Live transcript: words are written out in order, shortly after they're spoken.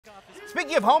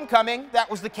Speaking of homecoming, that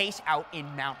was the case out in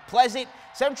Mount Pleasant.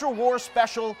 Central wore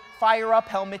special fire-up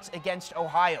helmets against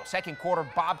Ohio. Second quarter,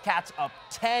 Bobcats up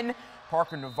 10.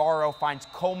 Parker Navarro finds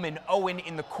Coleman Owen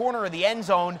in the corner of the end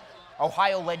zone.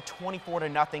 Ohio led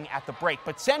 24-0 at the break,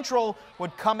 but Central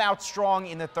would come out strong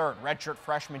in the third. Redshirt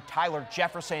freshman Tyler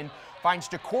Jefferson finds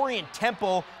DeCorian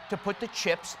Temple to put the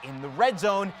Chips in the red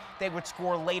zone. They would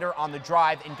score later on the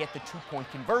drive and get the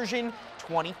two-point conversion,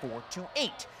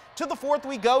 24-8. To the fourth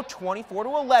we go,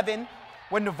 24-11,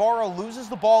 when Navarro loses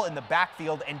the ball in the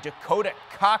backfield and Dakota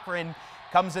Cochran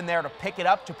comes in there to pick it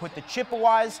up to put the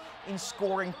Chippewas in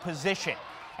scoring position.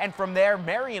 And from there,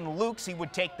 Marion Lukes, he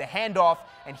would take the handoff,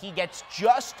 and he gets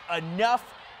just enough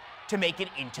to make it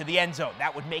into the end zone.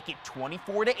 That would make it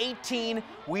 24-18.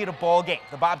 We had a ball game.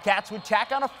 The Bobcats would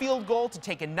tack on a field goal to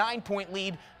take a 9-point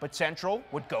lead, but Central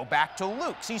would go back to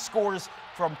Lukes. He scores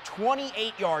from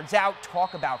 28 yards out.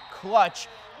 Talk about clutch.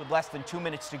 With less than 2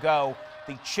 minutes to go,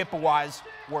 the Chippewas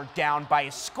were down by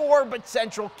a score, but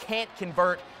Central can't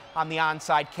convert on the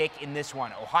onside kick in this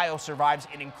one. Ohio survives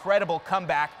an incredible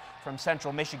comeback from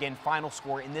Central Michigan. Final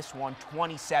score in this one,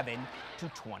 27-25.